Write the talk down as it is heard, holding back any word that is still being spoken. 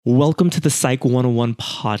Welcome to the Psych 101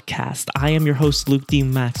 podcast. I am your host, Luke D.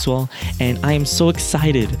 Maxwell, and I am so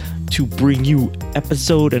excited to bring you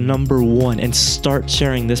episode number 1 and start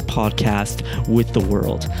sharing this podcast with the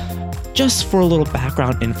world. Just for a little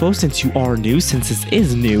background info, since you are new, since this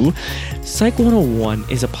is new, Psych 101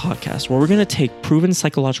 is a podcast where we're going to take proven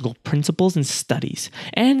psychological principles and studies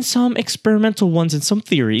and some experimental ones and some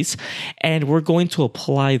theories, and we're going to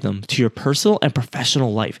apply them to your personal and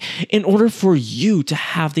professional life in order for you to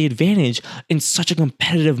have the advantage in such a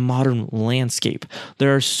competitive modern landscape.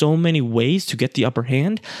 There are so many ways to get the upper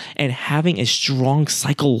hand, and having a strong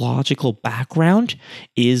psychological background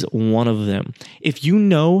is one of them. If you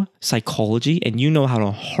know psychology and you know how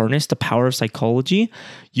to harness the power of psychology,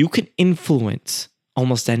 you can influence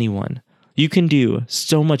almost anyone. You can do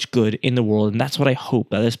so much good in the world, and that's what I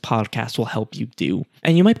hope that this podcast will help you do.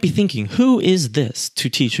 And you might be thinking, who is this to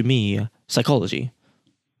teach me psychology?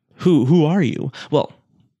 Who are you? Well,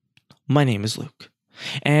 my name is Luke.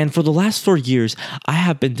 And for the last 4 years, I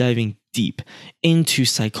have been diving deep into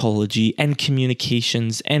psychology and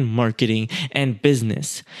communications and marketing and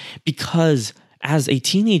business because as a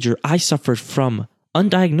teenager, I suffered from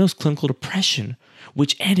undiagnosed clinical depression,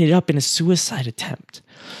 which ended up in a suicide attempt.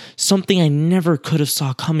 Something I never could have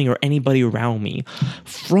saw coming or anybody around me.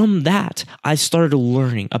 From that, I started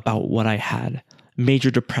learning about what I had. Major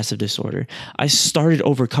depressive disorder. I started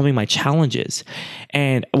overcoming my challenges.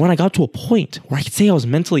 And when I got to a point where I could say I was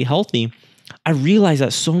mentally healthy, I realized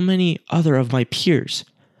that so many other of my peers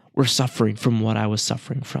were suffering from what I was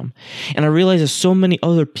suffering from. And I realized that so many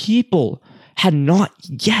other people had not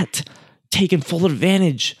yet taken full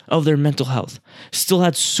advantage of their mental health, still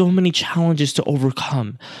had so many challenges to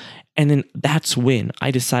overcome. And then that's when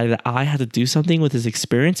I decided that I had to do something with this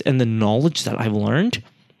experience and the knowledge that I've learned,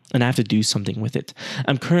 and I have to do something with it.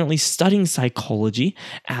 I'm currently studying psychology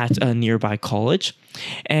at a nearby college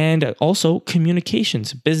and also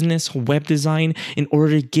communications, business, web design, in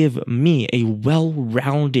order to give me a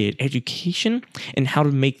well-rounded education in how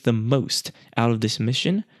to make the most out of this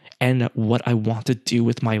mission and what I want to do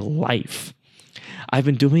with my life. I've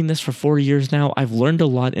been doing this for 4 years now. I've learned a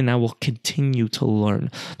lot and I will continue to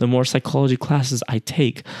learn. The more psychology classes I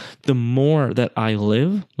take, the more that I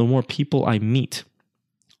live, the more people I meet.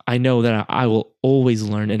 I know that I will always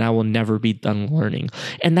learn and I will never be done learning.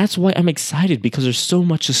 And that's why I'm excited, because there's so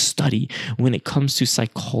much to study when it comes to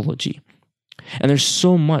psychology. And there's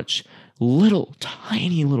so much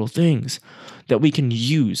tiny little things that we can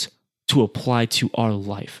use to apply to our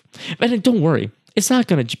life. And don't worry, it's not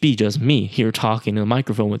going to be just me here talking to the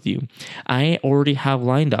microphone with you. I already have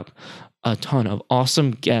lined up a ton of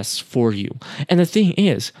awesome guests for you. And the thing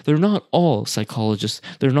is, they're not all psychologists.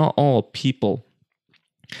 They're not all people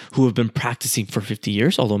who have been practicing for 50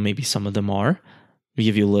 years, although maybe some of them are. I'll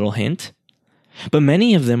give you a little hint. But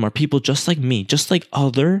many of them are people just like me, just like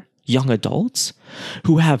other young adults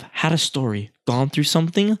who have had a story, gone through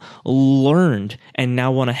something, learned, and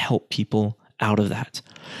now want to help people out of that.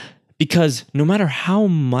 Because no matter how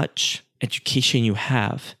much education you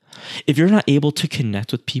have, if you're not able to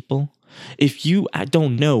connect with people, if you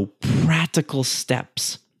don't know practical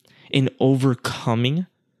steps in overcoming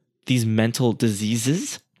these mental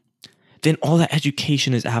diseases, then all that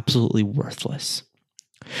education is absolutely worthless.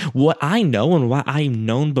 What I know and what I've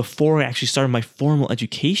known before I actually started my formal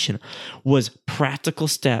education was practical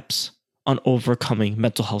steps on overcoming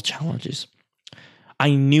mental health challenges.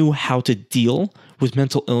 I knew how to deal with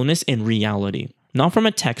mental illness in reality, not from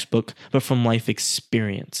a textbook, but from life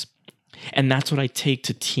experience. And that's what I take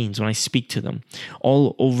to teens when I speak to them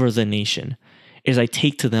all over the nation, is I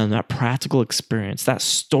take to them that practical experience, that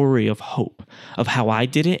story of hope, of how I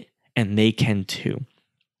did it and they can too.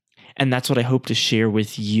 And that's what I hope to share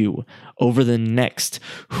with you over the next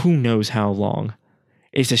who knows how long,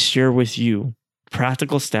 is to share with you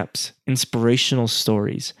practical steps, inspirational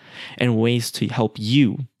stories, and ways to help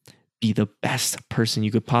you be the best person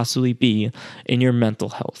you could possibly be in your mental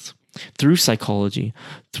health. Through psychology,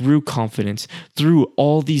 through confidence, through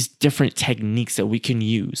all these different techniques that we can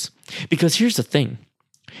use. Because here's the thing,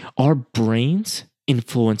 our brains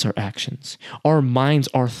influence our actions. Our minds,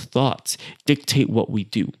 our thoughts dictate what we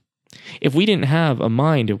do. If we didn't have a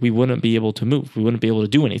mind, we wouldn't be able to move. We wouldn't be able to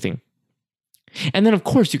do anything. And then, of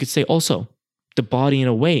course, you could say also, the body in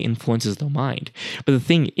a way influences the mind. But the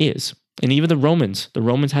thing is, and even the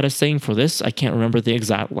Romans had a saying for this. I can't remember the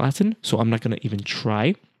exact Latin, so I'm not going to even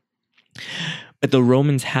try. But the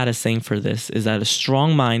Romans had a saying for this, is that a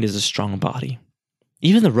strong mind is a strong body.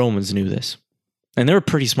 Even the Romans knew this. And they were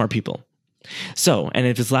pretty smart people. So, and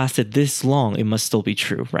if it's lasted this long, it must still be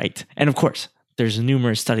true, right? And of course, there's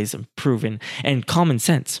numerous studies that have proven, and common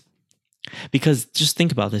sense. Because just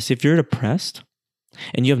think about this. If you're depressed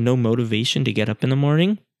and you have no motivation to get up in the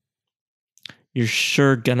morning, you're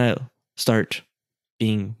sure gonna start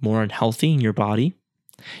being more unhealthy in your body.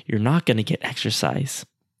 You're not gonna get exercise.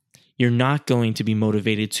 You're not going to be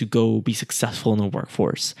motivated to go be successful in the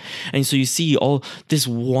workforce. And so you see all this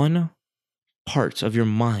one part of your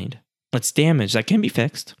mind that's damaged, that can be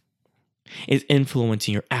fixed, is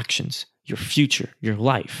influencing your actions, your future, your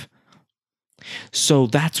life. So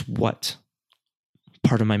that's what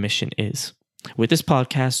part of my mission is. With this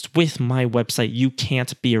podcast, with my website,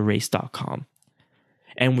 youcan'tbeerased.com,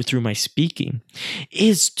 and through my speaking,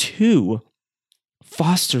 is to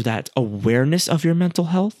foster that awareness of your mental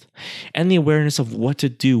health and the awareness of what to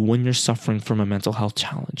do when you're suffering from a mental health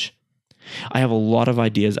challenge. I have a lot of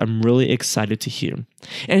ideas I'm really excited to hear.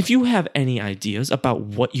 And if you have any ideas about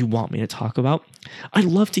what you want me to talk about, I'd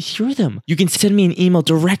love to hear them. You can send me an email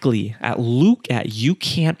directly at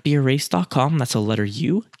luke@youcan'tbeerased.com. That's a letter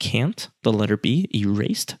U, can't, the letter B,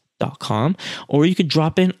 erased.com. Or you could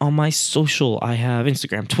drop in on my social. I have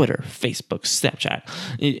Instagram, Twitter, Facebook, Snapchat,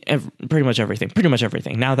 pretty much everything.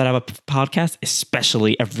 Now that I have a podcast,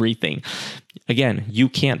 especially everything. Again, You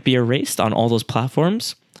Can't Be Erased on all those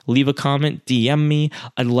platforms. Leave a comment, DM me.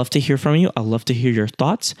 I'd love to hear from you. I'd love to hear your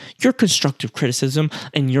thoughts, your constructive criticism,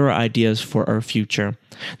 and your ideas for our future.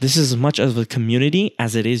 This is as much of a community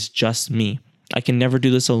as it is just me. I can never do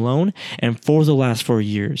this alone, and for the last 4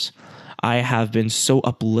 years, I have been so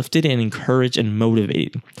uplifted and encouraged and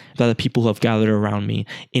motivated by the people who have gathered around me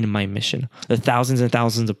in my mission. The thousands and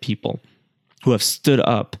thousands of people who have stood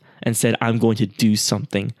up and said, I'm going to do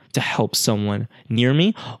something to help someone near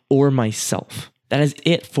me or myself. That is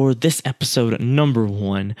it for this episode number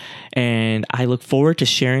 1. And I look forward to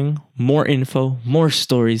sharing more info, more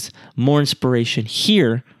stories, more inspiration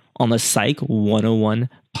here on the Psych 101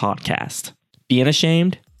 podcast. Being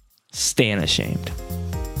ashamed, staying ashamed.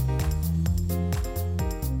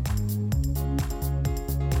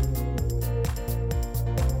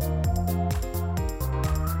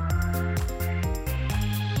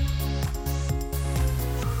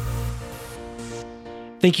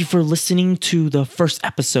 Thank you for listening to the first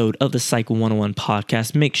episode of the Psych 101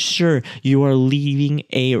 podcast. Make sure you are leaving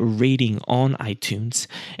a rating on iTunes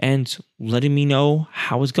and letting me know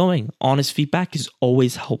how it's going. Honest feedback is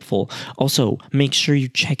always helpful. Also, make sure you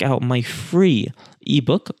check out my free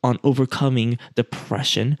ebook on overcoming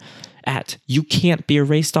depression at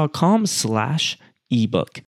youcan'tbeerased.com/ebook.